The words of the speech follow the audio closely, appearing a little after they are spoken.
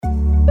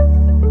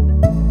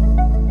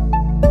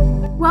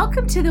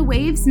Welcome to the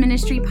Waves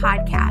Ministry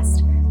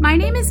Podcast. My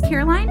name is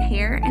Caroline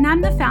Hare, and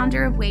I'm the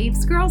founder of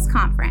Waves Girls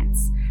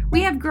Conference.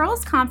 We have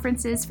girls'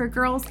 conferences for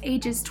girls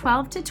ages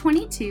 12 to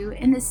 22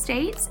 in the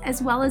States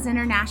as well as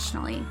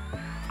internationally.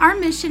 Our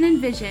mission and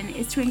vision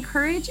is to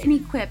encourage and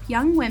equip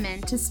young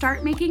women to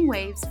start making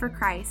waves for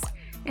Christ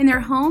in their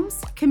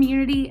homes,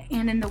 community,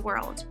 and in the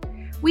world.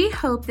 We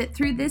hope that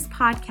through this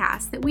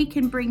podcast that we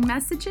can bring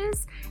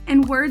messages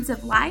and words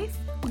of life,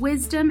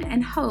 wisdom,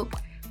 and hope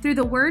through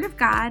the Word of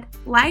God,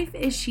 life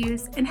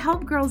issues, and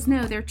help girls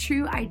know their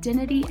true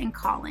identity and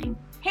calling.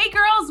 Hey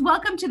girls,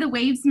 welcome to the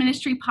Waves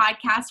Ministry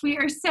Podcast. We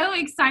are so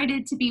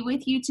excited to be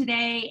with you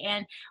today,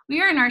 and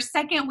we are in our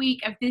second week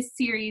of this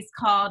series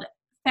called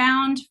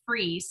Found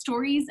Free,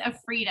 Stories of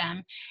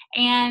Freedom.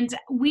 And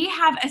we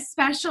have a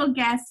special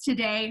guest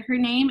today. Her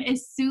name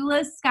is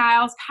Sula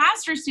Skiles,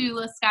 Pastor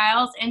Sula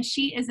Skiles, and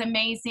she is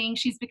amazing.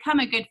 She's become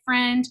a good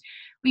friend.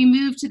 We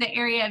moved to the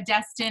area of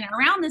Destin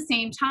around the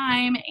same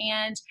time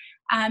and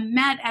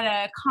met at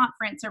a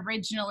conference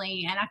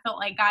originally, and I felt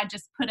like God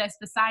just put us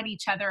beside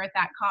each other at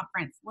that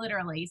conference,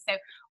 literally. So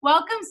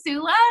welcome,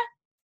 Sula.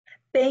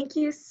 Thank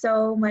you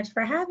so much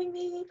for having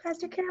me,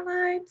 Pastor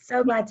Caroline.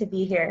 So glad to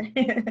be here.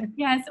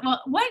 Yes.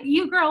 Well, what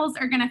you girls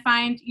are going to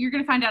find, you're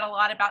going to find out a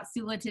lot about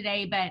Sula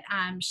today, but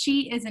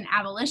she is an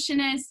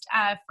abolitionist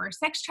for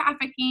sex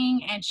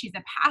trafficking, and she's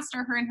a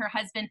pastor. Her and her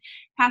husband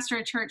pastor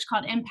a church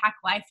called Impact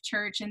Life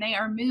Church, and they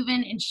are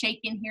moving and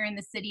shaking here in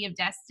the city of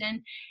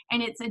Destin.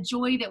 And it's a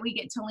joy that we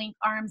get to link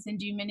arms and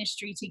do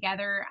ministry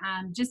together,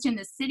 just in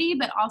the city,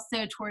 but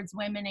also towards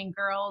women and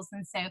girls.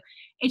 And so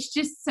it's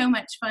just so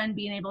much fun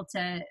being able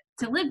to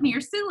live near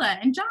Sula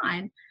and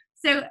John.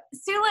 So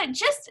Sula,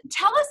 just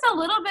tell us a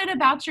little bit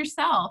about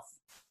yourself.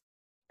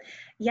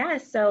 Yeah,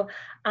 so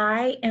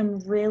I am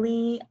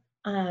really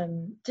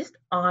just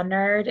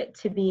honored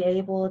to be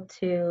able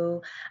to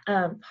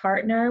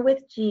partner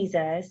with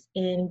Jesus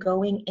in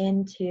going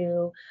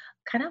into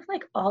kind of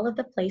like all of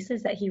the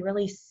places that he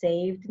really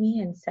saved me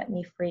and set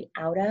me free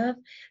out of.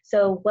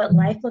 So what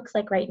life looks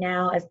like right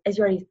now, as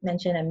you already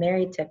mentioned, I'm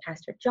married to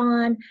Pastor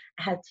John.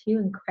 I have two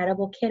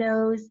incredible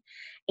kiddos,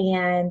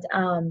 and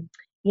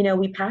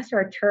we pastor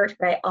our church,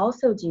 but I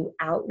also do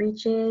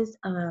outreaches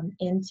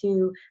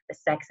into the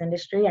sex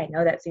industry. I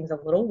know that seems a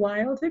little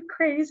wild and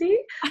crazy,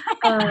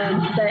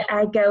 but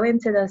I go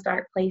into those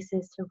dark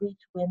places to reach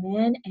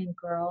women and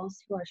girls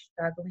who are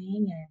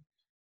struggling and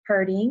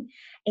hurting.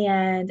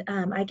 And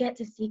I get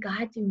to see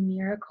God do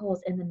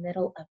miracles in the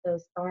middle of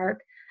those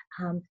dark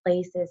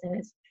places. And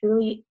it's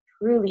truly,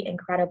 truly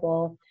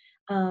incredible.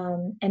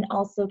 And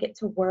also get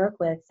to work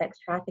with sex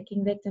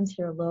trafficking victims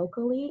here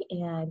locally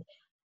and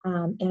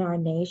in our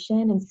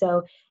nation. And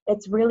so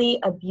it's really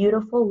a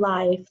beautiful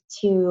life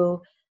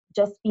to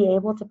just be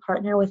able to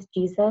partner with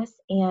Jesus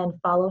and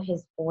follow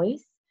his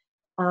voice.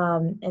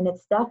 And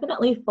it's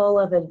definitely full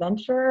of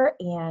adventure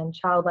and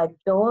childlike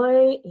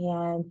joy.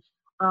 And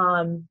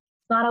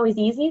it's not always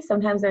easy.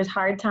 Sometimes there's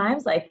hard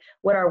times, like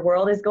what our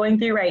world is going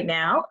through right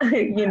now.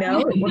 We're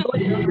going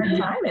through a hard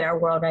time in our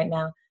world right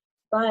now.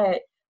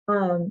 But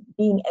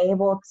being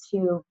able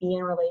to be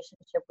in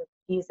relationship with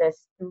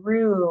Jesus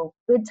through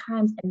good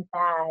times and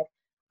bad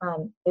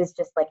is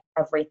just like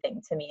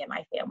everything to me and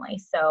my family.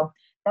 So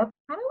that's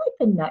kind of like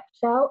the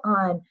nutshell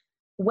on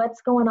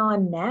what's going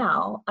on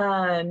now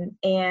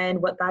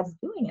and what God's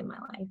doing in my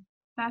life.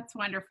 That's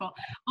wonderful.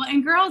 Well,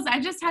 and girls, I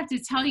just have to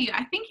tell you,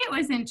 I think it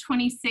was in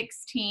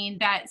 2016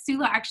 that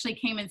Sula actually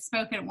came and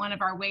spoke at one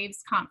of our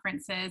Waves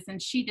conferences,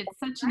 and she did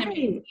such an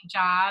amazing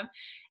job.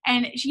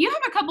 And you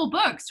have a couple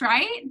books,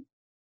 right?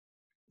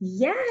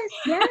 Yes.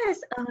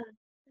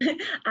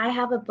 I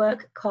have a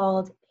book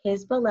called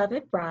His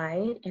Beloved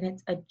Bride, and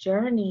it's a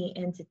journey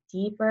into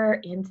deeper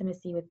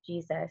intimacy with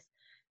Jesus.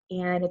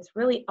 And it's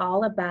really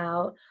all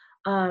about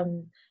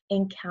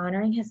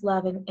encountering his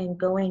love and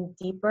going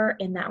deeper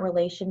in that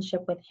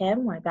relationship with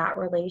him, where that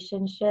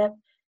relationship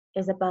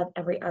is above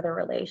every other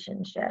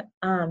relationship.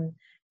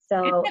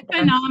 So it's a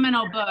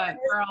phenomenal book,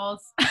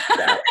 girls.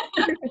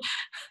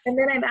 And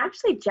then I'm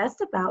actually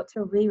just about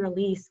to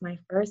re-release my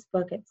first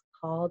book. It's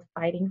called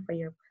Fighting for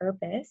Your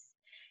Purpose.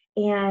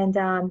 And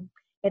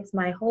it's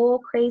my whole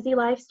crazy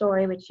life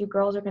story, which you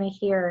girls are going to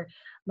hear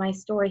my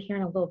story here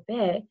in a little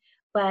bit.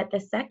 But the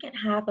second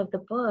half of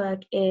the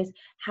book is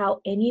how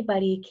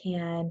anybody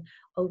can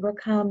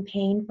overcome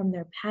pain from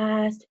their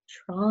past,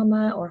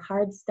 trauma or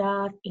hard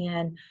stuff,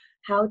 and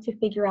how to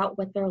figure out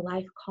what their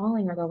life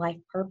calling or their life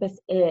purpose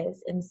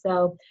is. And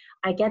so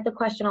I get the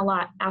question a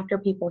lot after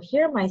people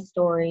hear my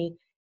story.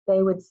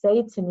 They would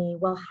say to me,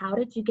 well, how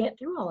did you get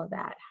through all of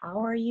that?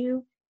 How are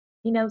you,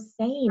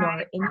 sane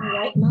or in your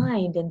right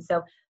mind? And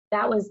so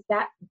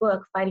that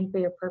book, Fighting for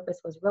Your Purpose,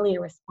 was really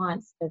a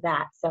response to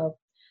that. So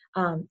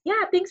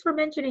thanks for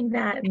mentioning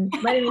that and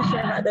letting me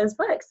share about those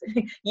books.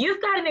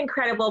 You've got an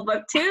incredible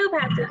book too,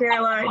 Pastor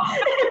Caroline.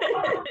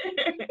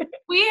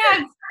 We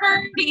have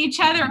spurred each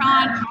other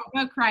on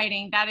book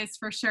writing, that is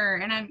for sure.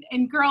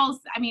 And girls,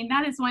 I mean,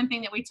 that is one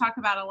thing that we talk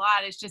about a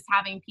lot, is just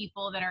having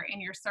people that are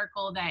in your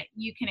circle that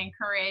you can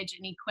encourage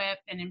and equip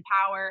and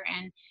empower.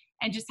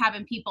 and just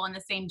having people in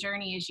the same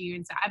journey as you.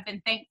 And so I've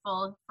been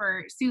thankful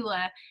for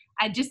Sula,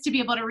 just to be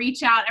able to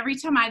reach out. Every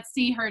time I'd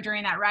see her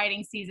during that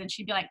writing season,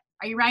 she'd be like,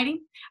 "Are you writing?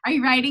 Are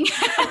you writing?"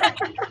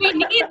 We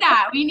need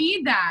that. We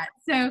need that.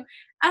 So,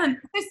 so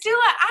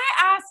Sula,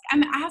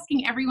 I'm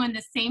asking everyone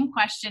the same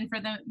question for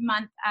the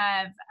month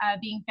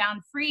of being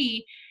found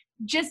free.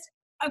 Just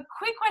a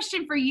quick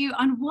question for you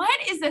on what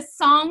is a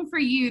song for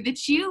you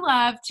that you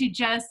love to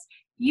just,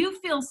 you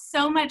feel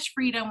so much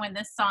freedom when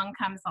this song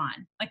comes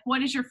on? Like,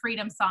 what is your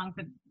freedom song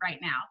for right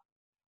now?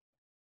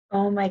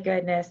 Oh my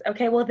goodness.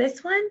 Okay, well,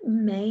 this one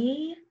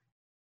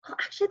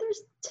actually,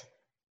 there's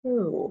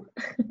two.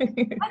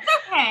 That's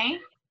okay.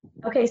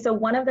 Okay, so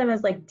one of them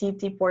is like deep,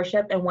 deep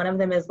worship, and one of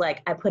them is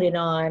like I put it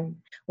on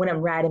when I'm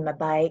riding my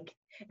bike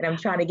and I'm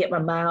trying to get my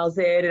miles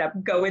in and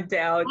I'm going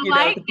down, I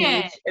like the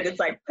beach, and it's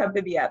like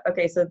pumping me up.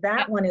 Okay, so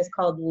that one is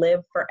called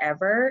Live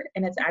Forever,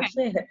 and it's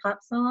actually a hip hop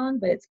song,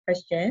 but it's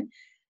Christian.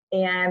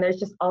 And there's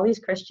just all these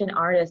Christian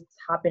artists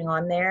hopping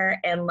on there,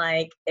 and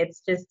like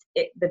it's just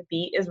the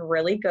beat is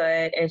really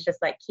good. It's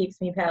just like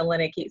keeps me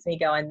pedaling, it keeps me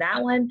going.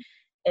 That one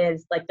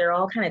is like they're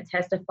all kind of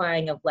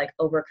testifying of like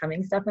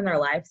overcoming stuff in their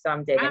life, so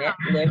I'm digging it.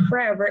 Live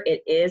Forever.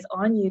 It is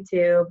on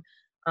YouTube.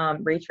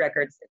 Reach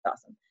Records. It's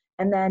awesome.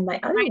 And then my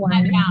other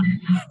one,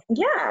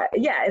 yeah,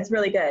 it's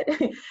really good.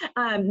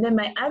 Then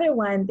my other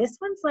one, this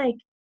one's like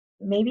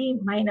maybe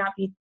might not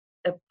be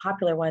a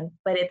popular one,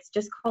 but it's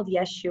just called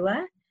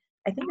Yeshua.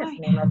 I think that's the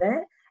name of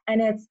it.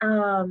 And it's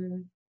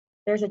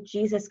there's a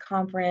Jesus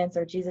conference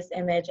or Jesus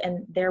Image,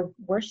 and their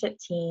worship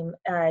team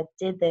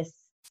did this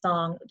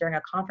song during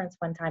a conference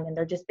one time, and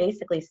they're just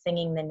basically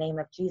singing the name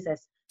of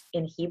Jesus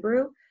in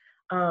Hebrew,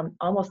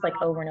 almost like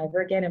over and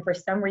over again. And for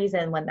some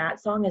reason, when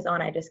that song is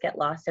on, I just get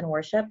lost in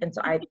worship. And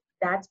so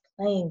that's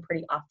playing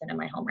pretty often in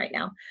my home right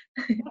now.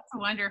 That's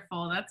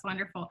wonderful. That's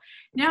wonderful.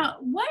 Now,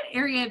 what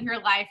area of your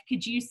life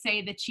could you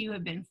say that you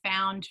have been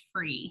found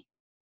free?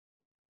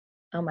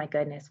 Oh my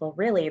goodness. Well,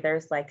 really,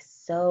 there's like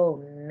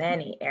so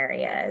many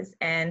areas.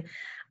 And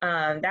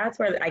that's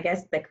where I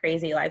guess the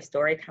crazy life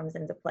story comes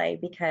into play,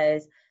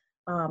 because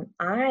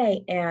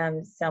I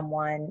am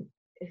someone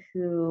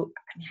who,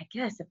 I mean, I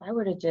guess if I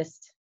were to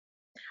just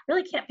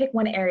really can't pick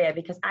one area,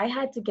 because I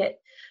had to get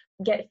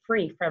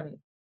free from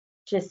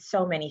just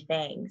so many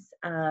things.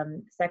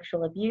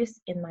 Sexual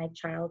abuse in my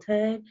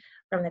childhood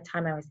from the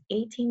time I was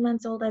 18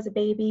 months old as a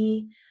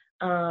baby.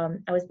 I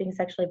was being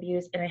sexually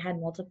abused, and I had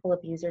multiple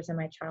abusers in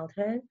my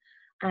childhood.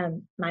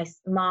 My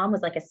mom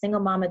was like a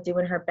single mama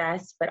doing her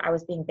best, but I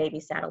was being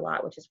babysat a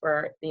lot, which is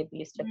where the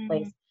abuse took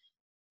place.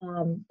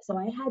 So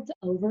I had to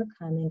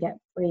overcome and get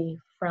free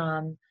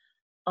from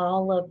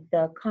all of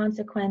the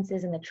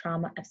consequences and the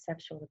trauma of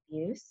sexual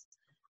abuse.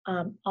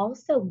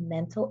 Also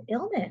mental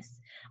illness.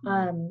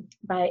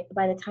 By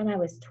the time I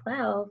was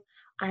 12,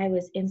 I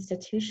was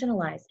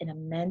institutionalized in a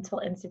mental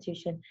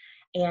institution,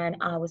 and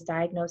I was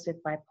diagnosed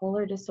with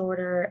bipolar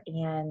disorder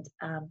and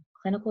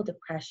clinical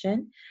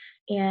depression.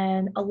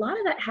 And a lot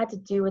of that had to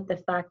do with the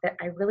fact that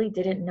I really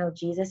didn't know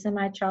Jesus in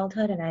my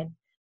childhood, and I'd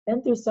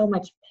been through so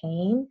much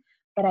pain,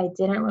 but I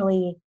didn't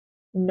really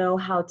know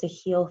how to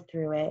heal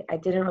through it. I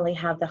didn't really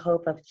have the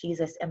hope of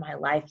Jesus in my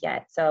life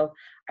yet. So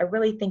I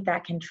really think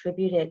that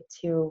contributed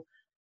to,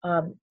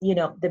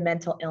 the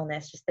mental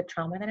illness, just the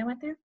trauma that I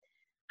went through.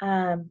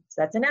 So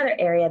that's another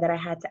area that I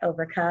had to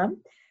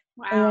overcome.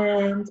 Wow.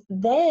 And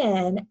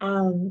then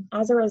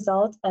as a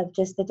result of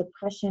just the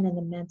depression and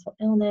the mental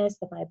illness,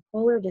 the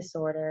bipolar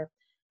disorder,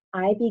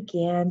 I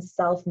began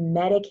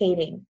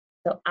self-medicating.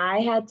 So I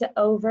had to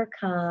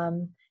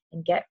overcome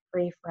and get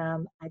free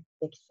from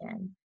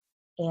addiction.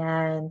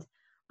 And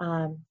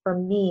for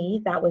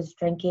me, that was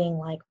drinking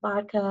like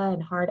vodka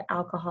and hard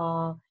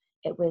alcohol.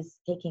 It was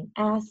taking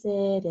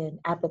acid, and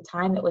at the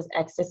time it was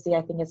ecstasy.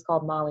 I think it's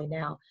called Molly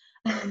now.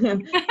 So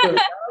it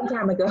was a long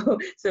time ago.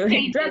 So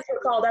drugs were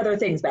called other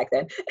things back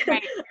then.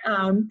 Right.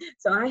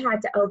 So I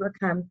had to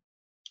overcome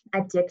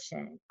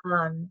addiction.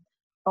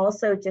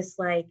 Also just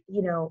like,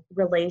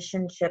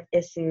 relationship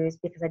issues,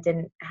 because I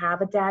didn't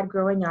have a dad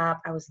growing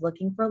up. I was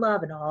looking for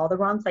love in all the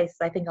wrong places.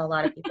 I think a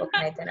lot of people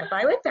can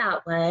identify with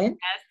that one.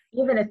 Yes.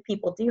 Even if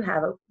people do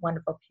have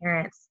wonderful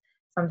parents,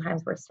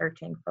 sometimes we're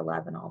searching for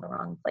love in all the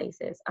wrong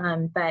places.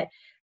 But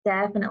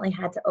definitely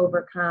had to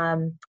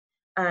overcome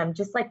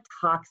just like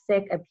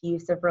toxic,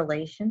 abusive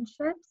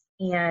relationships.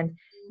 And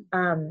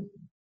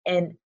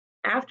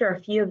after a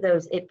few of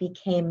those, it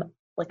became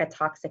like a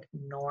toxic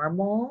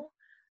normal.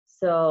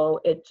 So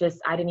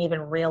I didn't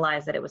even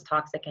realize that it was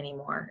toxic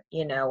anymore,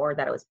 or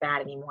that it was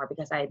bad anymore,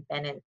 because I'd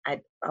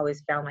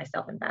always found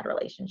myself in bad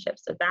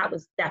relationships. So that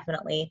was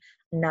definitely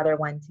another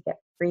one to get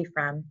free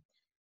from.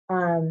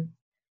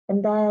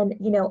 And then,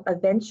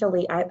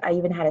 eventually I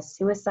even had a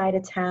suicide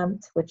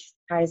attempt, which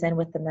ties in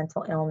with the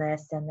mental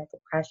illness and the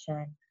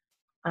depression.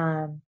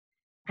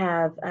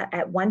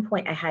 At one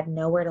point I had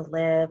nowhere to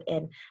live.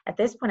 And at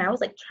this point I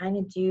was like trying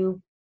to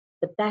do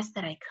the best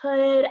that I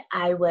could.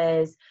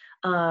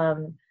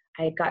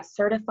 I got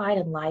certified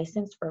and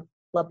licensed for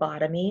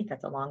phlebotomy.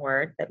 That's a long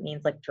word. That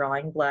means like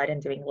drawing blood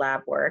and doing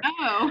lab work.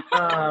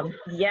 Oh.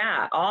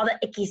 Yeah, all the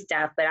icky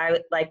stuff. But I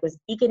like was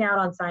geeking out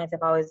on science.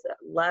 I've always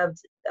loved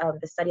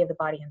the study of the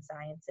body and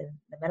science in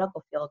the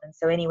medical field. And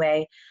so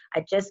anyway,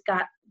 I just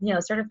got,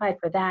 certified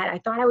for that. I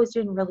thought I was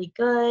doing really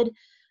good.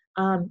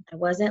 I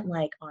wasn't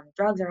like on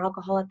drugs or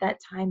alcohol at that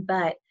time,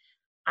 but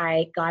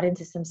I got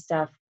into some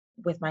stuff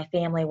with my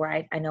family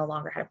where I no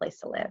longer had a place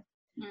to live.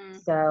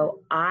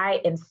 So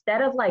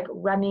instead of like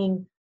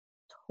running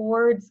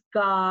towards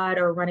God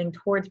or running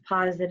towards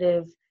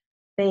positive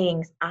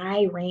things,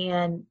 I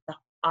ran the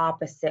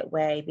opposite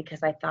way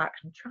because I thought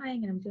I'm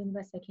trying and I'm doing the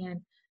best I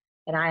can.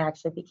 And I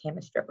actually became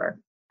a stripper.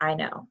 I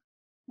know.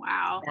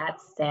 Wow. That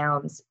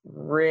sounds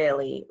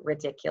really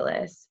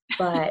ridiculous,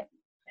 but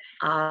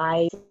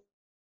I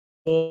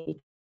did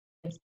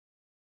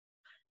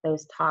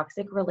those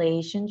toxic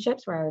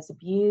relationships where I was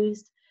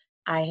abused.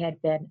 I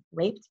had been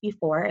raped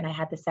before and I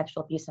had the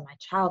sexual abuse in my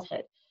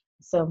childhood.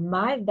 So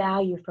my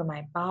value for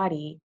my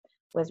body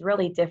was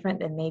really different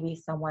than maybe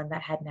someone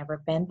that had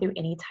never been through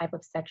any type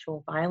of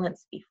sexual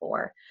violence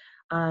before.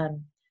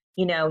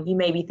 You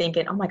may be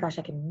thinking, oh my gosh,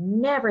 I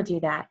can never do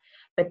that.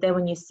 But then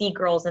when you see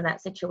girls in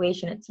that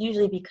situation, it's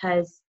usually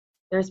because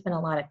there's been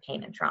a lot of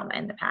pain and trauma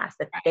in the past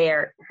that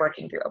they're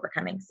working through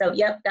overcoming. So,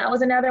 yep, that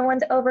was another one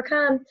to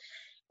overcome.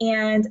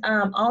 And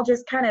I'll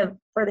just kind of,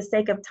 for the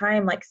sake of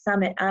time, like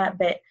sum it up.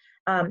 But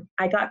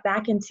I got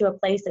back into a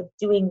place of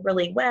doing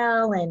really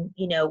well and,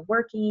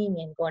 working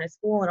and going to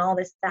school and all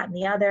this, that, and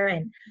the other.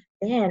 And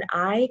then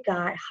I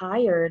got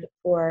hired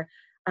with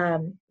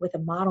a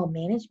model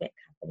management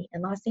company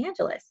in Los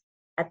Angeles.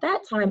 At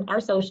that time,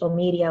 our social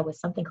media was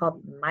something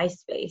called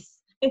MySpace,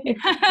 which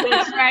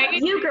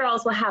you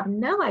girls will have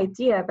no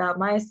idea about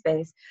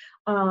MySpace.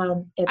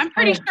 I'm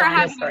pretty sure I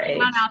have an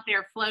account out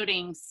there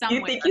floating somewhere.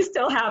 You think you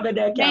still have an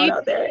account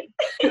out there?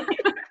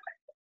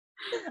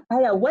 I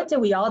know. What did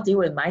we all do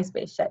when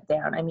MySpace shut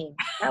down? I mean,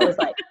 that was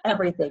like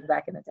everything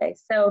back in the day.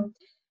 So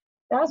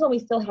that was when we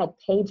still had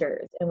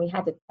pagers and we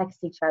had to text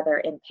each other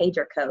in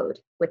pager code,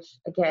 which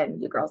again,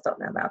 you girls don't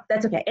know about.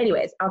 That's okay.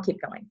 Anyways, I'll keep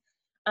going.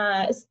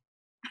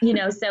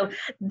 So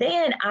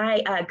then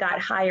I got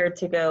hired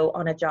to go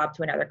on a job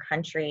to another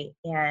country.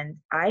 And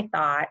I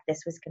thought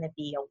this was going to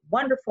be a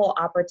wonderful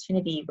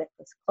opportunity with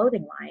this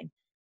clothing line.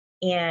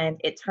 And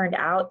it turned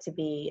out to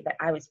be that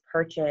I was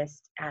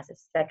purchased as a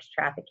sex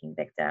trafficking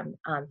victim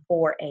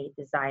for a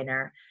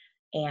designer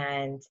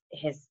and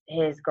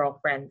his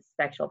girlfriend's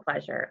sexual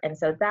pleasure. And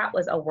so that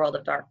was a world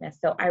of darkness.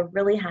 So I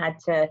really had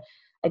to,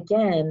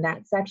 again,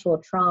 that sexual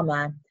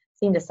trauma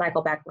seemed to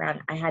cycle back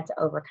around. I had to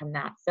overcome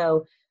that.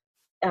 So,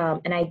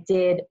 and I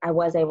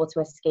was able to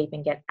escape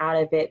and get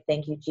out of it.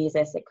 Thank you,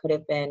 Jesus. It could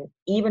have been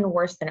even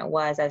worse than it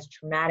was, as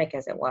traumatic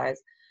as it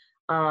was.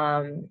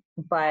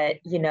 But,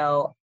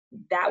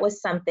 that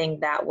was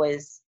something that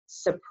was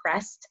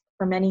suppressed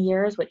for many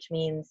years, which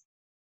means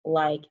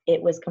like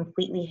it was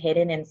completely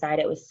hidden inside.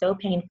 It was so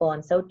painful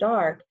and so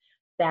dark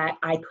that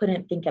I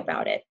couldn't think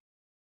about it.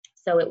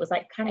 So it was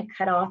like kind of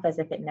cut off as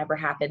if it never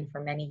happened for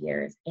many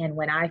years. And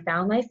when I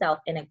found myself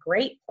in a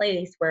great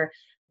place where,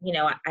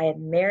 I had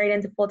married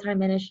into full-time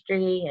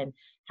ministry and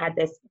had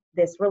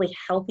this really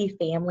healthy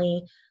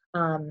family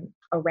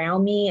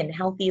around me and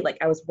healthy, like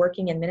I was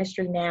working in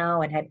ministry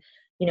now and had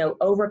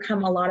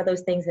overcome a lot of those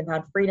things and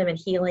found freedom and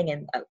healing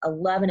and a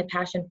love and a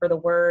passion for the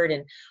word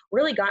and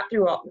really got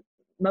through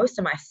most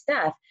of my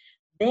stuff.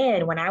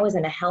 Then when I was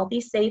in a healthy,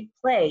 safe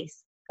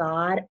place,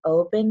 God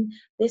opened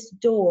this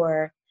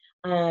door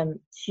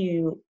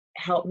to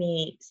help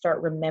me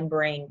start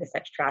remembering the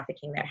sex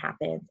trafficking that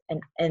happened.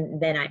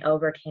 And then I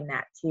overcame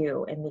that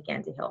too and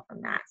began to heal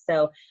from that.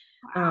 So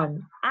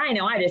I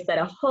know I just said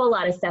a whole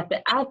lot of stuff,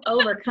 but I've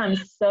overcome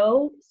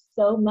so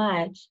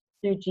much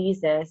through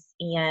Jesus.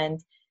 And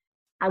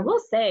I will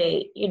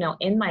say,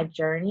 in my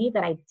journey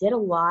that I did a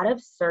lot of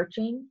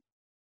searching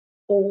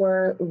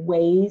for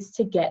ways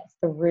to get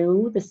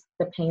through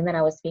the pain that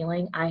I was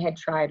feeling. I had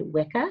tried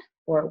Wicca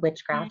or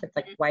witchcraft. It's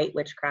like white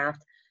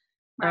witchcraft.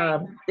 Right.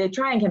 They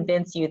try and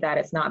convince you that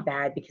it's not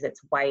bad because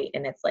it's white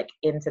and it's like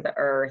into the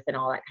earth and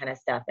all that kind of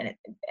stuff. But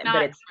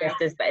it's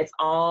it's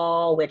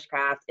all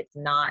witchcraft. It's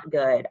not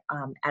good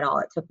at all.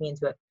 It took me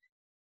into a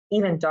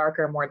even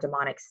darker, more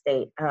demonic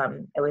state.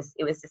 It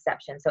was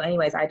deception. So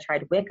anyways, I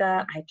tried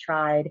Wicca. I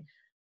tried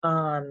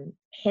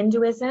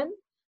Hinduism.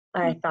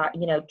 I thought,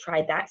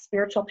 tried that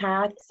spiritual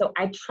path. So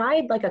I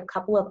tried like a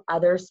couple of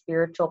other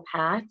spiritual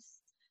paths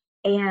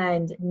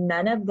and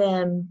none of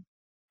them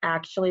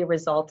actually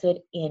resulted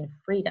in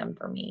freedom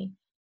for me.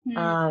 And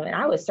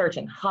I was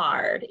searching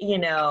hard,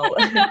 I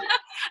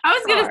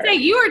was going to say,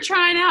 you were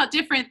trying out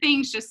different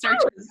things, just searching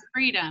for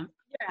freedom.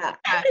 Yeah.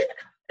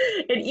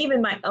 And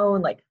even my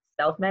own like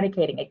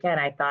self-medicating. Again,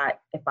 I thought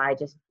if I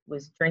just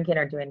was drinking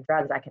or doing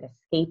drugs, I could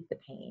escape the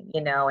pain,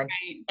 and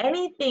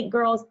anything,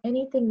 girls,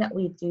 anything that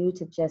we do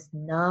to just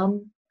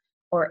numb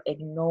or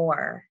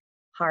ignore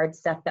hard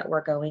stuff that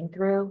we're going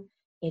through,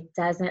 it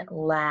doesn't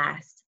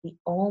last. The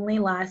only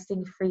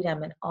lasting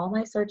freedom in all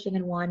my searching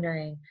and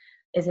wandering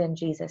is in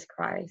Jesus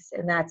Christ.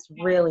 And that's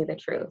really the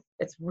truth.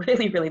 It's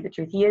really, really the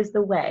truth. He is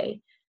the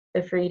way,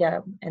 the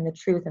freedom, and the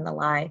truth and the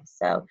life.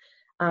 So,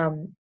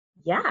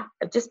 yeah,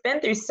 I've just been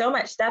through so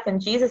much stuff,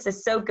 and Jesus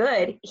is so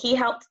good. He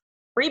helped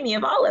free me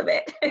of all of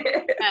it.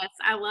 Yes,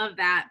 I love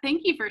that.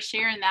 Thank you for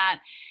sharing that.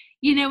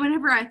 You know,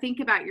 whenever I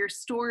think about your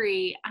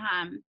story,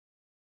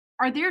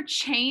 are there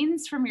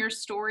chains from your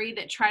story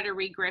that try to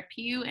regrip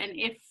you? And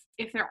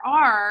if there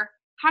are,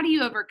 how do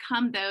you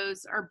overcome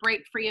those or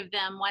break free of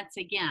them once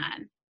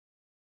again?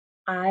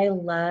 I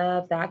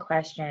love that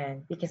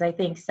question because I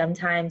think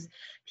sometimes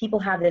people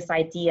have this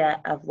idea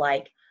of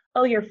like,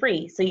 oh, you're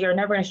free, so you're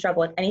never going to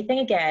struggle with anything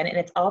again, and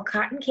it's all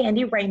cotton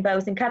candy,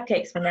 rainbows, and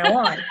cupcakes from now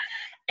on.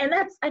 And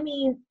that's, I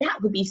mean,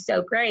 that would be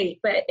so great,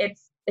 but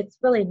it's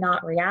really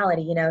not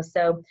reality, you know.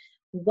 So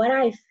what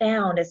I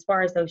found as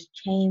far as those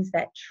chains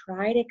that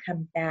try to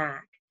come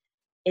back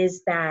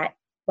is that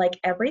like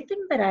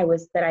everything that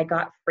I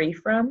got free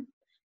from,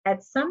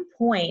 at some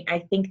point I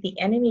think the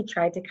enemy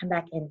tried to come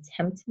back and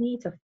tempt me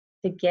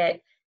to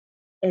get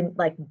in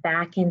like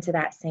back into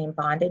that same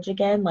bondage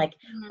again. Like,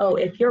 oh,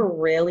 if you're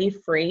really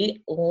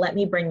free, let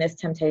me bring this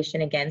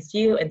temptation against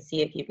you and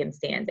see if you can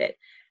stand it.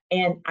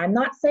 And I'm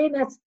not saying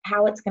that's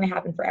how it's going to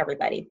happen for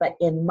everybody, but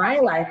in my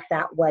life,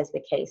 that was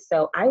the case.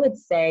 So I would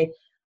say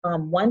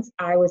once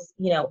I was,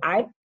 you know,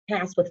 I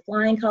passed with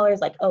flying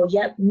colors, like, oh,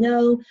 yep,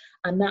 no,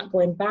 I'm not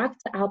going back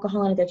to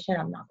alcohol and addiction.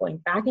 I'm not going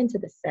back into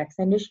the sex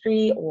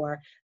industry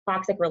or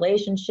toxic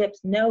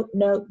relationships. No,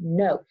 no,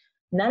 no.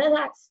 None of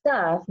that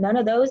stuff, none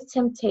of those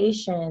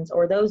temptations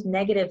or those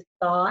negative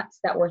thoughts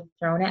that were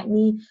thrown at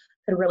me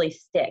could really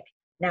stick.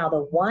 Now,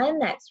 the one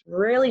that's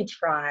really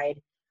tried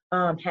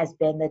has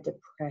been the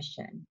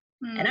depression.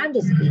 And I'm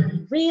just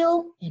being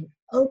real and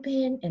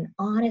open and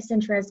honest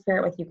and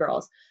transparent with you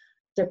girls.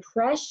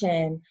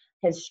 Depression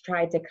has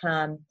tried to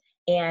come,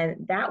 and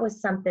that was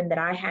something that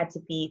I had to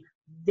be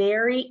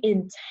very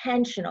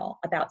intentional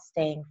about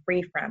staying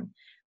free from.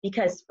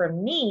 Because for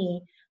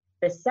me,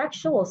 the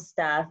sexual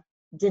stuff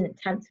didn't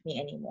tempt me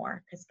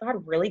anymore because God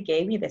really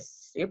gave me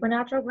this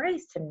supernatural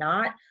grace to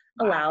not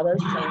allow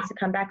those chains to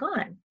come back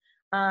on.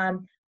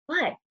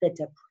 But the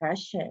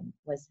depression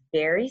was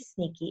very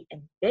sneaky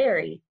and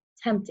very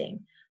tempting.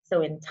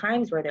 So in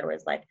times where there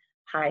was like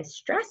high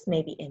stress,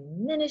 maybe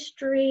in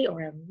ministry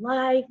or in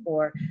life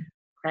or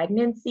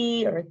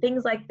pregnancy or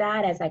things like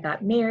that, as I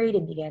got married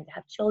and began to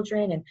have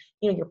children, and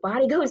you know, your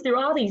body goes through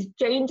all these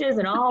changes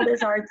and all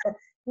this hard stuff,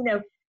 you know,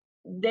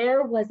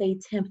 there was a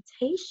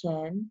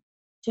temptation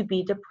to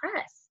be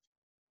depressed.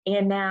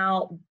 And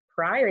now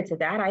prior to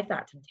that, I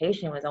thought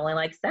temptation was only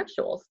like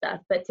sexual stuff,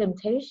 but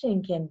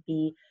temptation can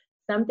be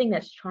something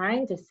that's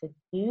trying to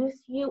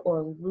seduce you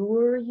or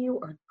lure you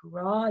or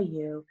draw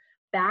you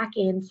back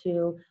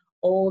into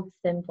old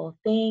sinful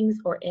things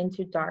or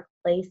into dark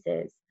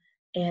places.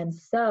 And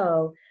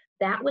so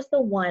that was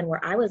the one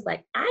where I was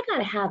like, I got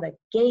to have a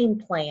game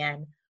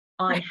plan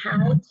on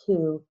how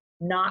to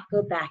not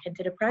go back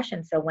into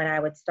depression. So when I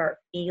would start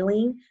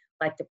feeling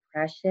like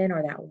depression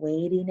or that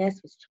weightiness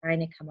was trying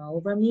to come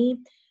over me,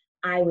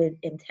 I would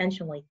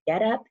intentionally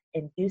get up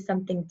and do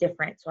something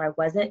different. So I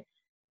wasn't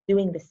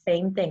doing the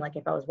same thing. Like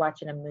if I was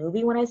watching a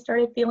movie when I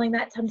started feeling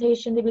that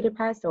temptation to be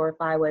depressed, or if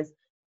I was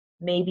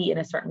maybe in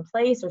a certain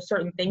place or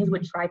certain things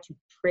would try to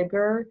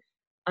trigger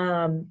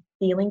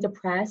feeling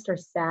depressed or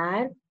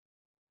sad,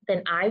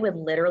 then I would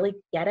literally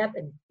get up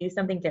and do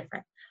something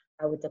different.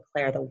 I would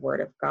declare the word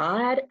of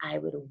God. I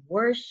would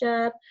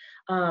worship.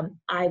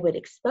 I would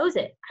expose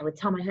it. I would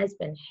tell my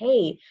husband,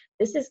 hey,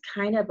 this is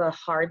kind of a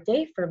hard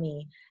day for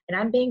me, and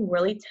I'm being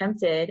really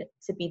tempted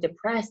to be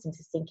depressed and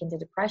to sink into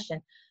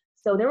depression.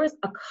 So there was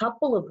a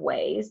couple of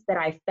ways that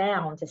I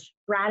found to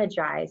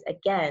strategize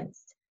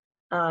against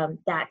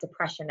that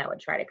depression that would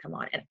try to come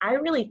on. And I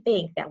really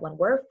think that when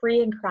we're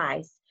free in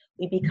Christ,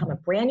 we become a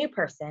brand new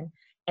person.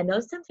 And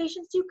those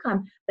temptations do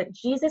come, but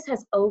Jesus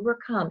has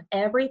overcome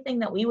everything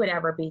that we would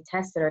ever be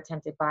tested or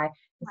tempted by.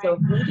 And so if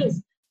we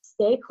just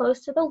stay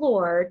close to the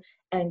Lord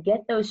and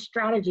get those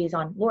strategies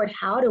on, Lord,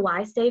 how do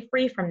I stay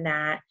free from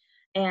that?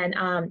 And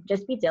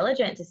just be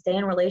diligent to stay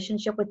in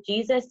relationship with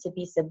Jesus, to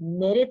be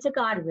submitted to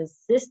God,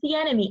 resist the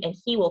enemy, and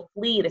he will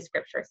flee, the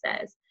scripture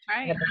says,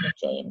 in the book of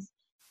James.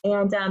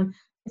 And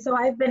so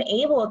I've been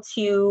able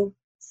to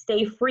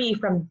stay free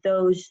from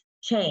those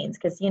chains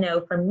because, you know,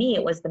 for me,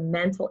 it was the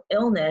mental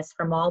illness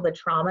from all the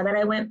trauma that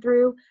I went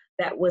through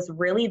that was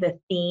really the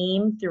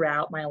theme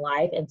throughout my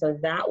life. And so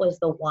that was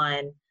the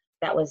one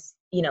that was,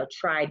 you know,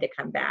 tried to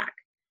come back.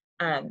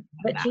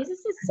 But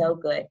Jesus is so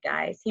good,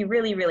 guys. He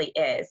really, really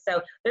is.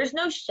 So there's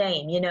no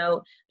shame, you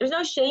know, there's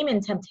no shame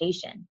in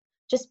temptation.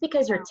 Just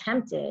because you're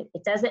tempted,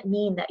 it doesn't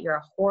mean that you're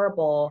a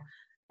horrible,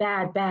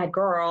 bad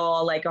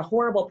girl, like a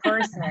horrible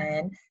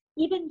person.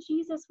 Even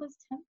Jesus was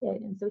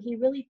tempted. And so he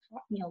really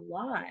taught me a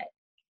lot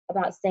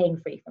about staying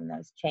free from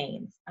those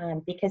chains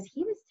because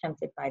he was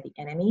tempted by the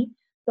enemy.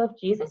 So if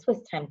Jesus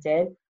was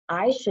tempted,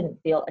 I shouldn't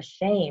feel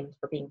ashamed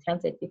for being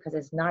tempted because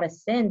it's not a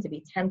sin to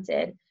be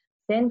tempted.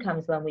 Sin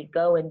comes when we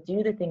go and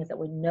do the things that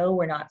we know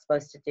we're not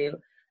supposed to do.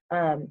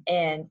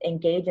 and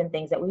engage in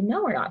things that we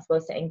know we're not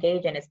supposed to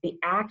engage in. It's the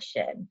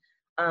action,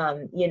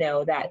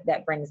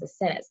 that brings the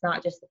sin. It's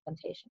not just the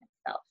temptation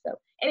itself. So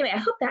anyway, I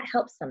hope that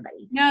helps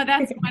somebody. No,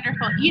 that's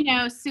wonderful.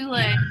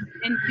 Sula,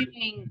 in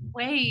doing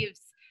Waves,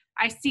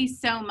 I see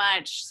so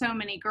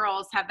many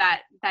girls have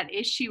that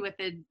issue with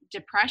the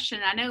depression.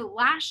 I know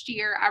last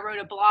year I wrote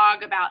a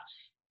blog about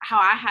how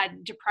I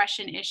had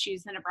depression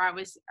issues whenever I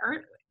was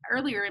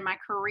earlier in my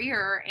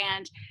career.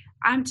 And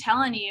I'm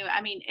telling you,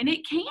 and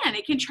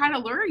it can try to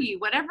lure you,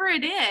 whatever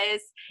it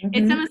is.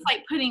 It's almost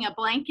like putting a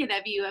blanket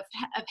of you of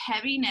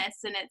heaviness.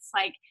 And it's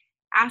like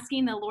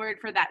asking the Lord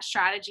for that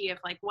strategy of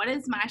like, what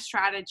is my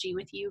strategy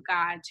with you,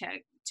 God,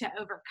 to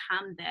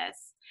overcome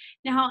this?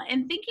 Now,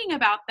 in thinking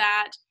about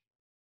that,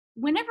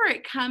 whenever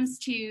it comes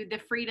to the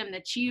freedom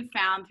that you've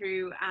found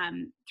through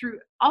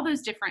all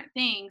those different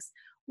things,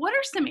 what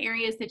are some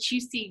areas that you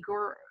see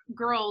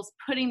girls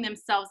putting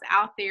themselves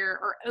out there,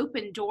 or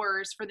open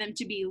doors for them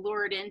to be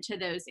lured into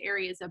those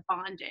areas of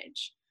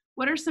bondage?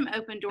 What are some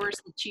open doors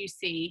that you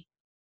see?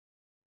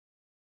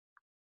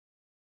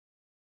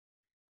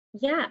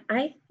 Yeah,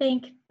 I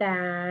think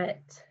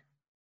that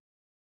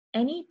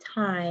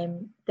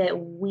anytime that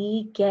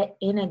we get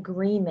in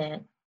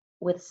agreement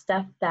with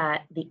stuff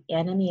that the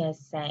enemy is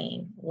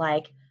saying,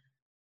 like,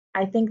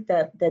 I think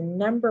the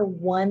number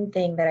one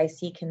thing that I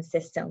see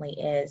consistently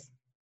is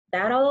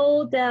that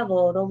old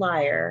devil, the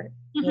liar,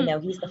 he's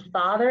the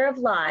father of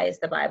lies,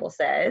 the Bible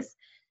says.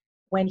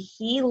 When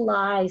he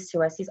lies to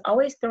us, he's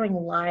always throwing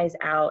lies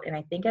out. And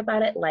I think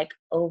about it like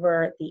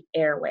over the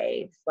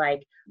airwaves.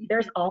 Like,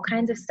 there's all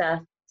kinds of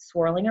stuff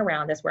swirling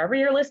around us. Wherever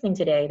you're listening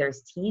today,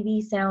 there's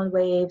TV sound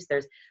waves,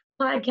 there's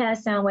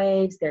podcast sound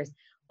waves, there's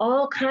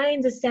all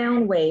kinds of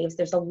sound waves.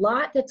 There's a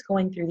lot that's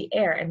going through the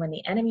air. And when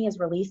the enemy is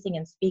releasing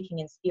and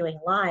speaking and spewing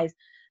lies,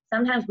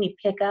 sometimes we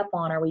pick up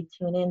on, or we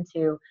tune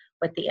into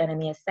what the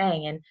enemy is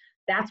saying. And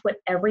that's what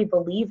every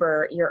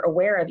believer, you're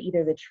aware of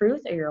either the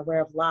truth, or you're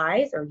aware of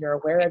lies, or you're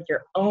aware of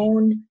your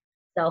own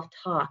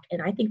self-talk.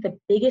 And I think the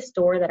biggest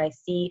door that I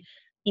see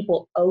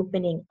people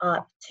opening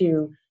up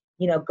to,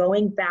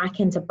 going back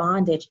into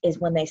bondage is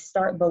when they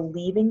start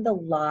believing the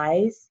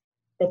lies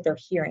that they're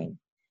hearing.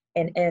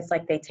 And it's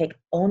like they take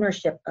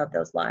ownership of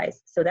those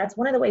lies. So that's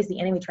one of the ways the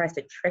enemy tries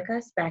to trick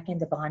us back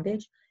into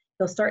bondage.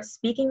 He'll start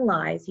speaking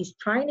lies. He's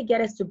trying to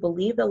get us to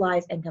believe the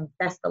lies and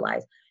confess the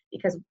lies,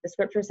 because the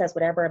scripture says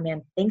whatever a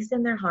man thinks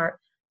in their heart,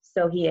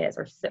 so he is,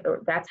 or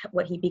that's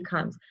what he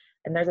becomes.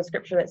 And there's a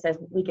scripture that says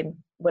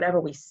whatever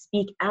we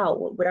speak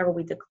out, whatever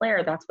we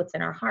declare, that's what's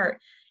in our heart.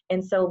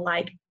 And so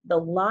like the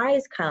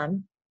lies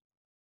come,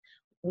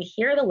 we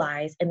hear the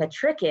lies, and the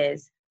trick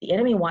is the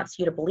enemy wants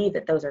you to believe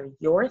that those are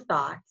your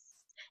thoughts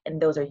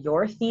and those are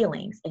your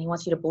feelings, and he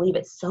wants you to believe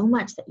it so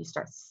much that you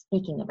start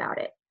speaking about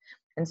it.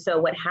 And so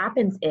what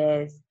happens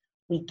is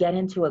we get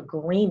into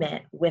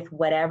agreement with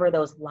whatever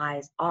those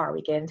lies are.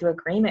 We get into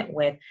agreement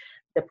with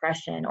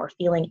depression, or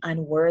feeling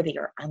unworthy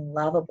or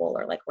unlovable,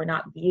 or like we're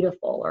not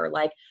beautiful, or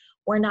like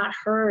we're not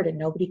heard and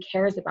nobody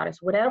cares about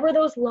us, whatever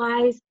those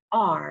lies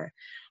are.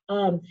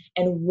 And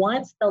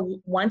once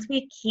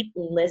we keep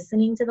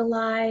listening to the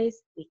lies,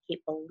 we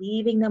keep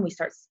believing them, we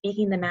start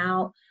speaking them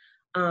out,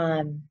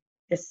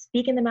 just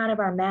speaking them out of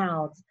our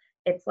mouths,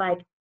 it's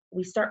like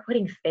we start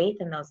putting faith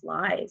in those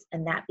lies,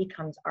 and that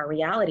becomes our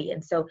reality.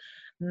 And so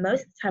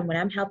most of the time when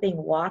I'm helping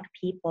walk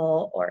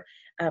people, or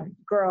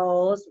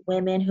girls,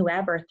 women,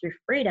 whoever, through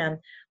freedom,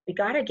 we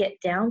got to get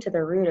down to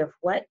the root of,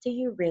 what do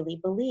you really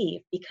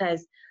believe?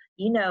 Because,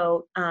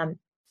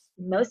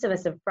 most of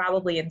us have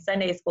probably in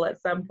Sunday school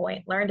at some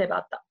point learned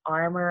about the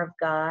armor of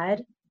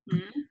God.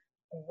 Mm-hmm.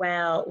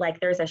 Well, like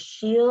there's a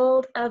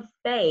shield of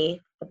faith,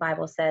 the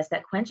Bible says,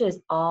 that quenches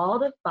all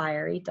the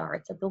fiery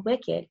darts of the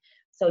wicked.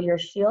 So your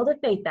shield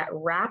of faith, that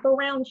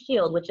wraparound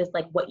shield, which is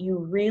like what you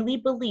really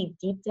believe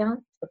deep down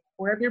to the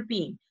core of your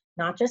being,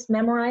 not just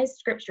memorized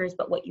scriptures,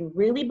 but what you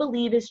really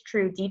believe is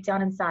true deep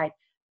down inside,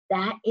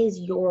 that is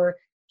your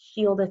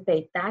shield of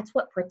faith. That's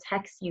what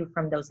protects you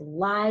from those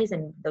lies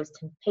and those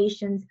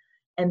temptations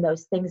and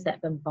those things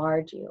that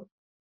bombard you.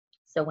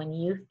 So when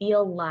you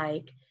feel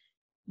like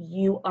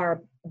you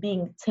are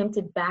being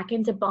tempted back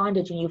into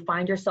bondage and you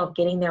find yourself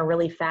getting there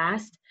really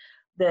fast,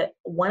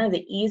 one of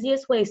the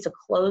easiest ways to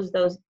close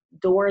those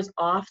doors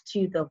off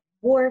to the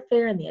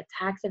warfare and the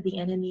attacks of the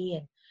enemy,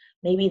 and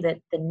maybe the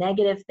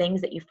negative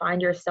things that you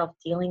find yourself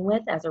dealing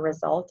with as a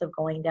result of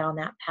going down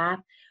that path,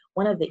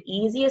 one of the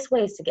easiest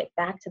ways to get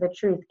back to the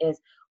truth is,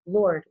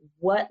 Lord,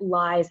 what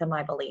lies am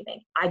I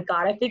believing? I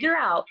got to figure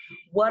out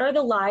what are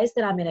the lies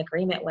that I'm in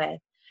agreement with,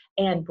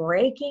 and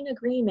breaking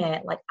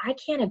agreement. Like, I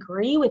can't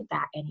agree with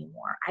that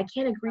anymore. I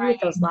can't agree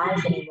with those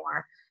lies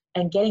anymore,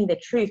 and getting the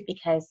truth,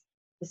 because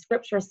the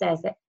scripture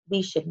says that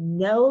we should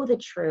know the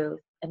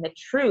truth, and the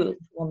truth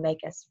will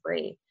make us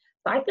free.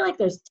 So I feel like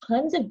there's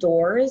tons of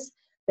doors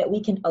that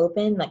we can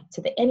open, like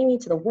to the enemy,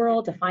 to the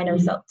world, to find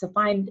ourselves,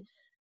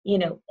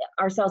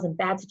 ourselves in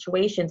bad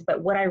situations.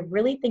 But what I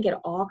really think it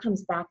all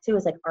comes back to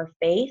is like our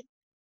faith,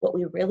 what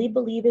we really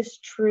believe is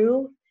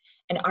true,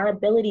 and our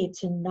ability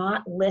to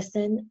not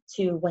listen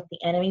to what the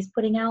enemy's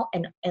putting out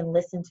and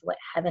listen to what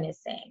heaven is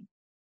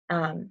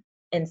saying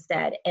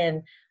instead.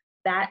 And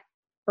that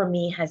for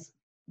me has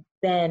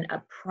been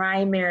a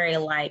primary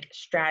like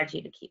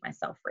strategy to keep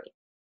myself free.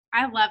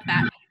 I love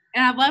that.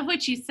 And I love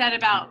what you said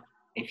about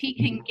if he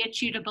can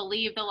get you to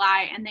believe the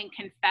lie and then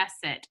confess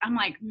it. I'm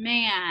like,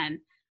 man,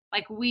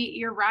 like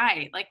you're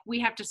right. Like we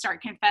have to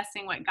start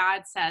confessing what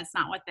God says,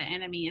 not what the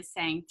enemy is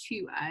saying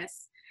to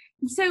us.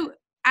 And so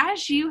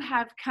as you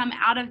have come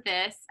out of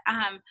this,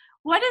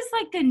 what is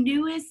like the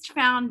newest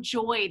found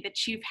joy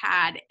that you've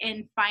had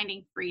in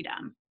finding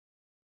freedom?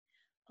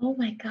 Oh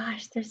my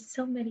gosh, there's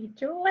so many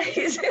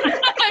joys.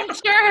 I'm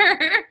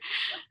sure.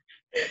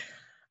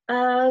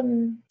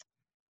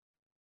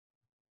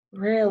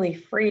 Really,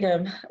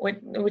 freedom,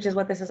 which is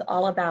what this is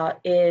all about,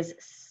 is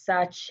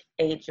such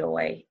a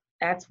joy.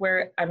 That's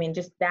where, I mean,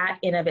 just that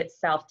in of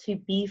itself, to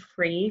be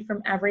free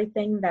from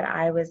everything that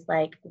I was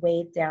like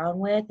weighed down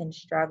with and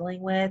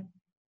struggling with,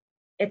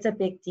 it's a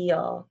big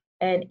deal.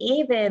 And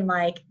even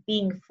like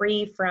being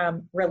free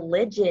from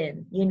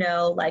religion,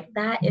 like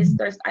that is,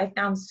 I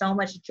found so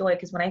much joy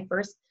because when I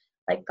first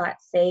like got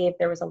saved,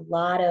 there was a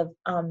lot of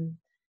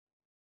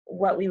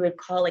what we would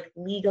call like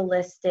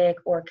legalistic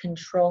or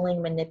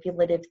controlling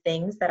manipulative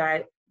things that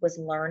I was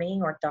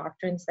learning, or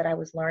doctrines that I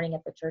was learning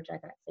at the church I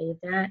got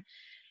saved at.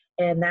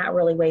 And that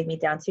really weighed me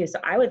down too. So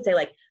I would say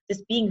like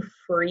just being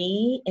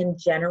free in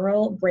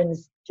general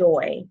brings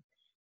joy.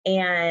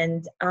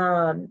 And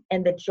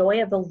the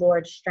joy of the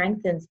Lord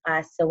strengthens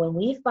us. So when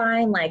we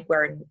find like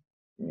we're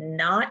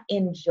not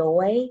in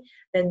joy,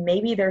 then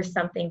maybe there's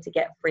something to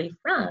get free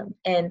from.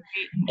 And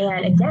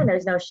again,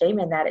 there's no shame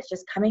in that. It's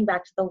just coming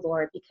back to the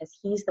Lord because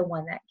he's the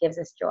one that gives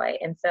us joy.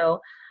 And so,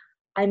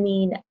 I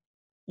mean,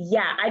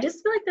 yeah, I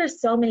just feel like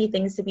there's so many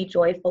things to be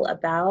joyful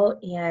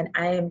about. And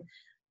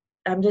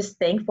I'm just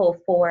thankful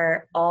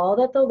for all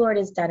that the Lord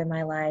has done in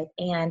my life.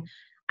 And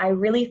I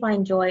really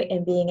find joy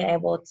in being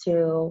able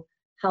to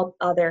help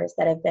others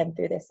that have been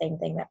through the same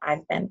thing that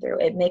I've been through.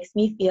 It makes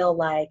me feel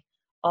like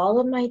all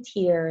of my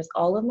tears,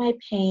 all of my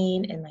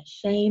pain and my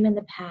shame in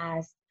the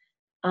past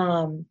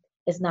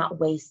is not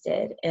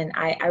wasted. And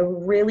I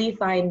really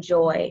find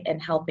joy in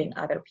helping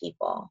other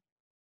people.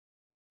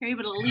 You're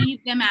able to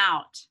leave them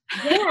out.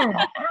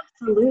 Yeah,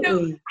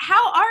 absolutely. So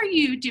how are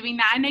you doing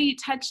that? I know you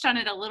touched on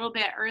it a little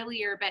bit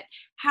earlier, but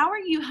how are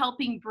you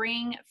helping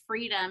bring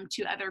freedom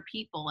to other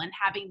people and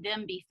having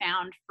them be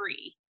found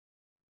free?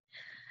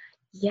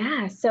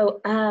 Yeah. So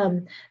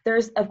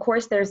there's, of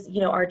course, there's,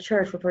 our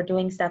church, where we're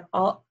doing stuff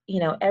all,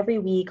 every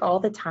week,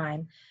 all the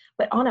time.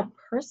 But on a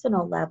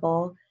personal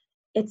level,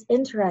 it's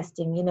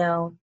interesting,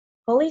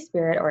 Holy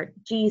Spirit or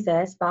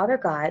Jesus, Father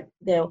God,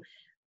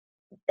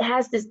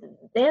 has this,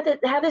 they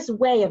have this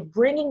way of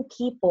bringing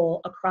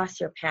people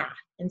across your path.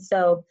 And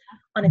so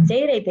on a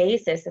day-to-day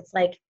basis, it's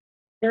like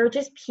there are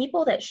just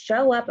people that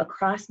show up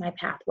across my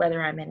path,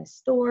 whether I'm in a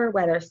store,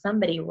 whether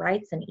somebody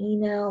writes an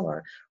email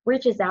or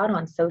reaches out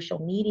on social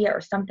media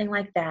or something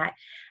like that.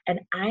 And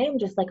I am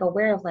just like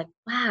aware of like,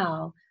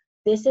 wow,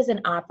 this is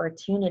an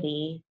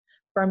opportunity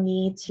for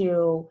me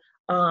to,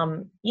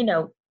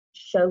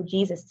 show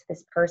Jesus to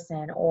this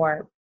person,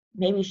 or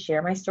maybe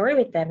share my story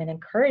with them and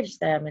encourage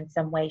them in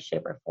some way,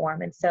 shape, or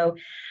form. And so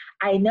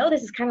I know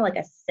this is kind of like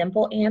a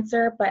simple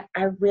answer, but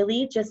I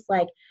really just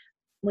like,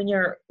 when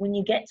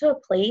you get to a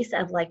place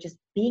of like just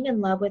being in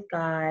love with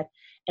God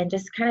and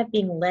just kind of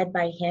being led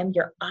by him,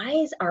 your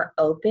eyes are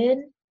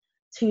open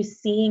to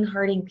seeing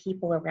hurting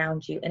people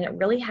around you. And it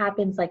really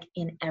happens like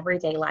in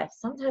everyday life.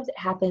 Sometimes it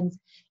happens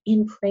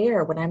in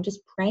prayer when I'm just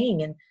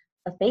praying and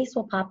a face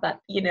will pop up,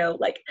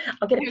 like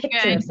I'll get a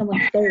picture of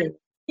someone's face,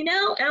 and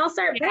I'll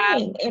start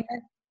praying.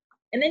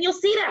 And then you'll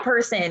see that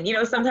person,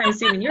 sometime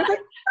soon. And you're like,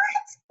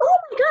 what? Oh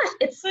my gosh,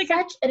 it's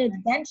such an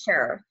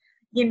adventure.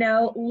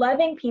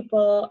 Loving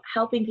people,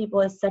 helping people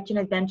is such an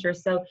adventure.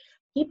 So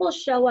people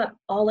show up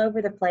all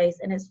over the place,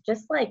 and it's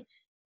just like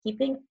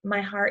keeping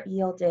my heart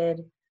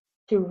yielded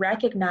to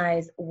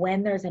recognize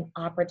when there's an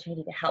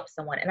opportunity to help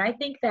someone. And I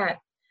think that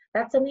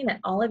that's something that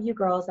all of you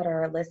girls that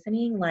are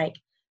listening, like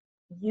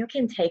you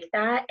can take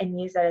that and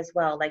use that as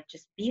well. Like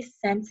just be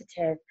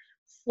sensitive,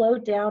 slow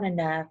down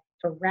enough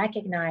to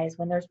recognize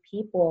when there's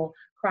people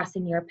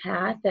crossing your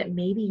path that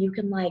maybe you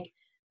can like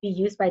be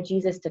used by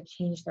Jesus to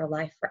change their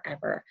life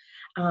forever.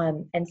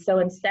 And so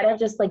instead of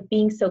just like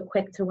being so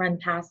quick to run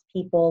past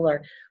people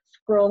or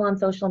scroll on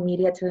social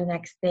media to the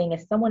next thing,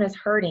 if someone is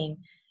hurting,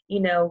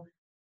 you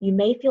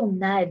may feel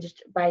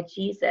nudged by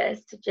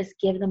Jesus to just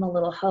give them a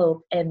little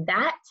hope. And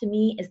that to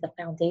me is the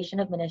foundation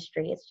of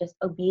ministry. It's just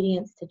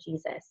obedience to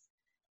Jesus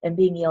and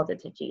being yielded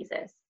to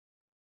Jesus.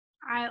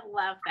 I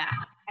love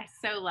that. I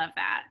so love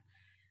that.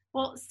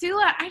 Well,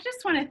 Sula, I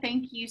just want to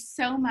thank you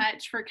so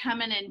much for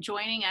coming and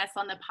joining us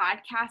on the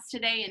podcast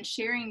today and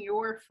sharing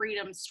your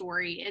freedom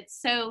story.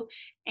 It's so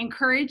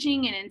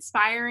encouraging and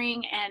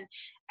inspiring,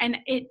 and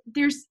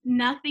there's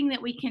nothing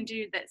that we can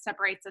do that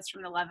separates us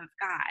from the love of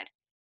God.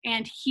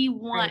 And he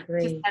wants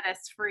to set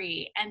us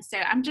free. And so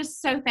I'm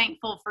just so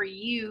thankful for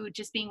you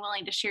just being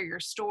willing to share your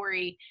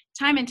story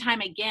time and time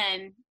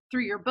again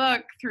through your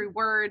book, through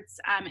words,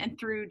 and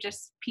through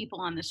just people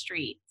on the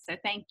street. So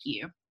thank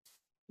you.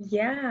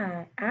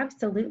 Yeah,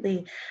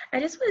 absolutely. I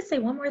just want to say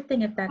one more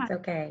thing, if that's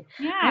okay.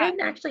 I Yeah.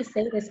 didn't actually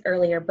say this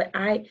earlier, but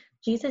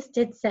Jesus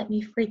did set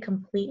me free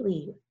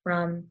completely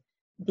from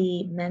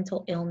the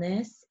mental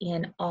illness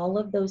and all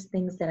of those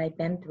things that I've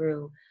been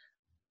through.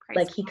 Praise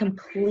Like, he God.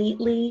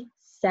 completely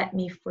set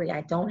me free.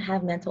 I don't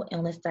have mental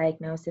illness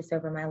diagnosis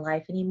over my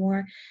life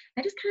anymore.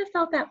 I just kind of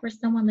felt that for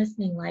someone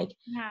listening, like,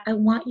 Yeah. I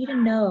want you to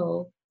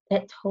know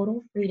that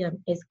total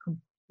freedom is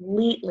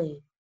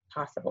completely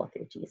possible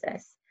through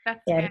Jesus.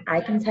 That's good. And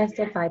I can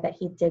testify that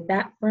he did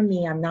that for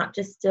me. I'm not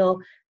just still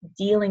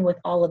dealing with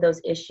all of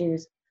those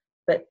issues,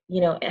 but,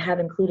 have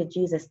included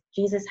Jesus.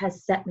 Jesus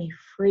has set me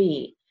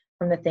free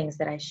from the things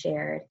that I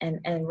shared. And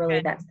really,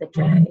 Good. that's the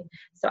joy.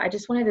 So I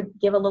just wanted to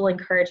give a little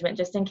encouragement,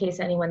 just in case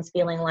anyone's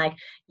feeling like,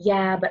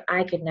 yeah, but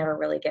I could never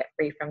really get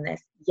free from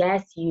this.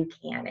 Yes, you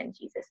can, in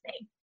Jesus'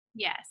 name.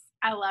 Yes,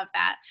 I love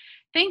that.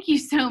 Thank you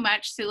so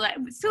much, Sula.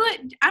 Sula,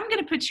 I'm going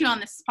to put you on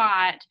the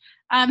spot.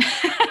 Um,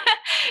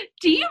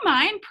 do you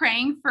mind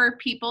praying for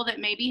people that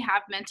maybe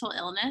have mental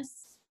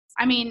illness?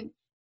 I mean,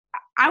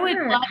 I would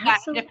Sure, love that.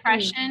 absolutely.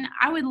 Depression.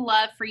 I would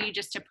love for you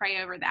just to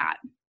pray over that.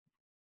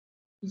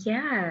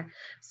 Yeah.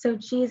 So,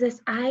 Jesus,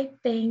 I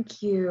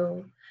thank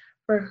you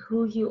for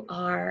who you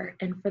are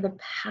and for the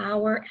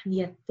power and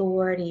the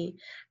authority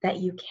that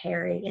you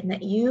carry, and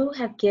that you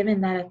have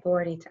given that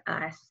authority to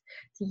us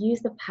to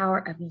use the power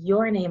of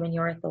your name and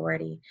your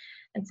authority.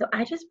 And so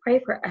I just pray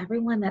for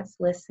everyone that's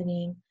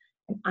listening,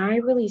 and I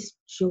release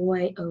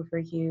joy over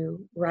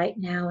you right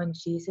now in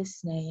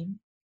Jesus' name.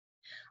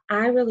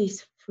 I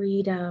release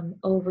freedom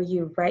over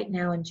you right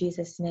now in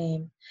Jesus'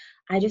 name.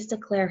 I just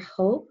declare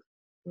hope,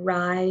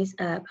 rise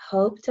up,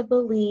 hope to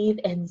believe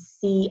and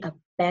see a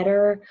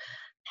better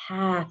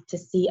path, to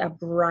see a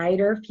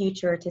brighter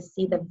future, to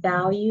see the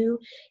value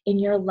in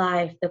your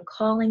life, the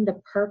calling,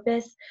 the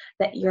purpose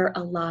that you're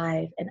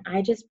alive. And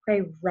I just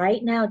pray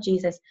right now,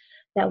 Jesus,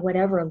 that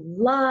whatever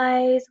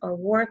lies or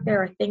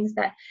warfare or things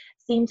that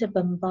seem to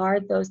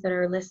bombard those that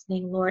are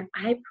listening, Lord,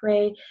 I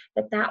pray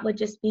that that would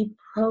just be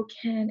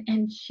broken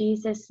in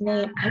Jesus'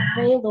 name. I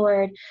pray,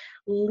 Lord,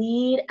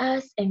 lead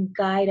us and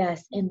guide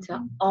us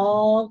into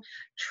all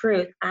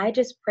truth. I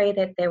just pray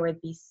that there would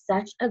be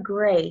such a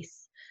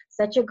grace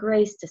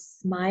to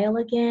smile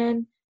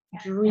again,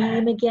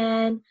 dream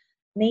again,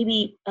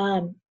 maybe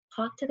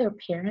talk to their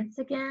parents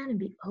again and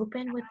be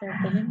open with their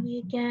family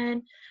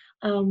again.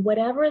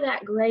 Whatever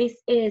that grace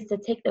is, to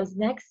take those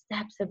next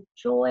steps of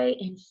joy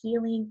and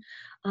healing.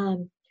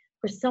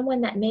 For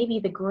someone that maybe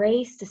the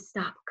grace to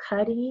stop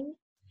cutting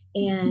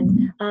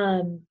and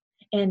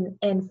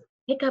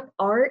pick up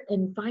art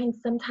and find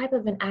some type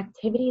of an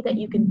activity that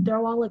you can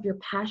throw all of your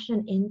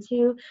passion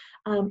into.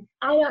 I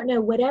don't know,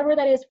 whatever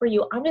that is for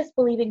you. I'm just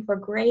believing for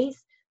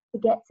grace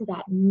to get to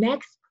that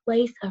next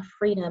place of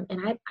freedom.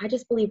 And I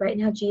just believe right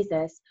now,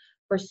 Jesus,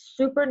 for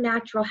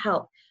supernatural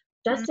help.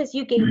 Just as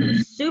you gave me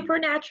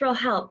supernatural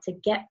help to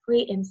get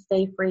free and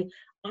stay free,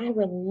 I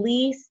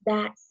release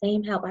that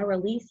same help. I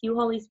release you,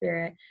 Holy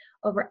Spirit,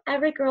 over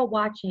every girl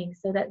watching,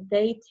 so that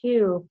they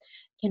too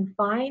can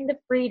find the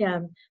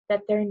freedom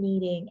that they're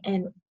needing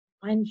and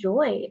find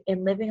joy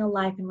in living a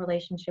life in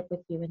relationship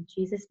with you. In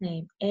Jesus'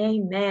 name,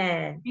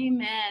 amen.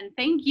 Amen.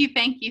 Thank you,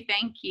 thank you,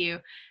 thank you.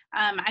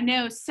 I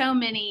know so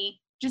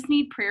many just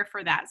need prayer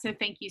for that. So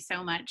thank you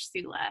so much,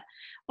 Sula.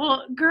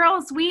 Well,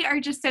 girls, we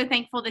are just so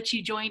thankful that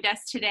you joined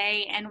us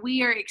today, and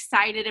we are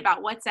excited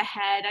about what's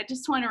ahead. I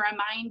just want to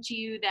remind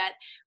you that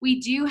we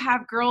do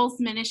have girls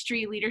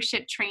ministry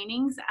leadership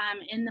trainings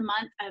in the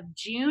month of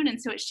June. And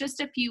so it's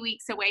just a few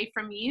weeks away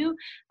from you.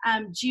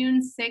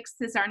 June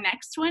 6th is our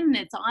next one, and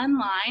it's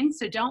online.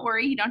 So don't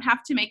worry, you don't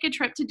have to make a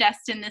trip to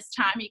Destin this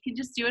time. You can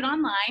just do it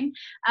online.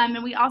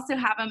 And we also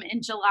have them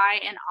in July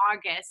and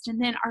August. And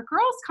then our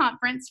girls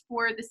conference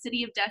for the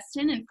city of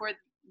Destin and for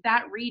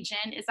that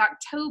region is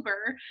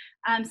October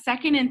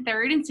 2nd and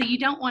 3rd. And so you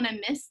don't want to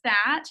miss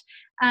that.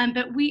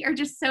 But we are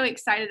just so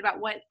excited about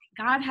what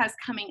God has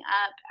coming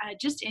up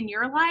just in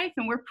your life,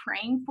 and we're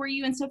praying for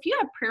you. And so if you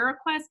have prayer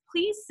requests,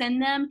 please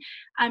send them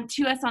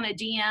to us on a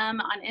DM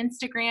on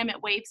Instagram at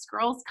Waves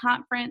Girls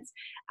Conference.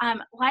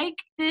 Like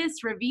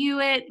this, review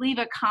it, leave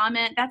a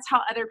comment. That's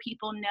how other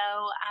people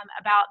know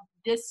about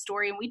this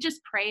story. And we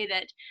just pray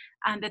that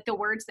that the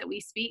words that we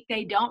speak,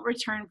 they don't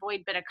return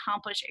void, but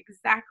accomplish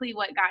exactly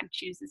what God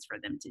chooses for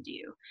them to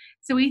do.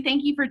 So we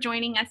thank you for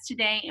joining us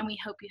today, and we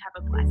hope you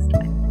have a blessed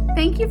one.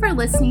 Thank you for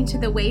listening to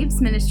the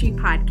Waves Ministry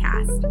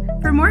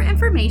podcast. For more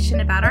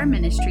information about our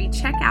ministry,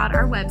 check out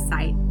our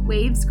website,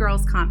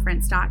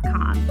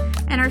 wavesgirlsconference.com,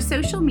 and our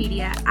social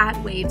media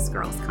at Waves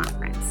Girls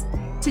Conference.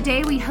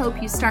 Today, we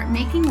hope you start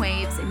making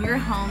waves in your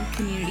home,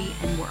 community,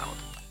 and world.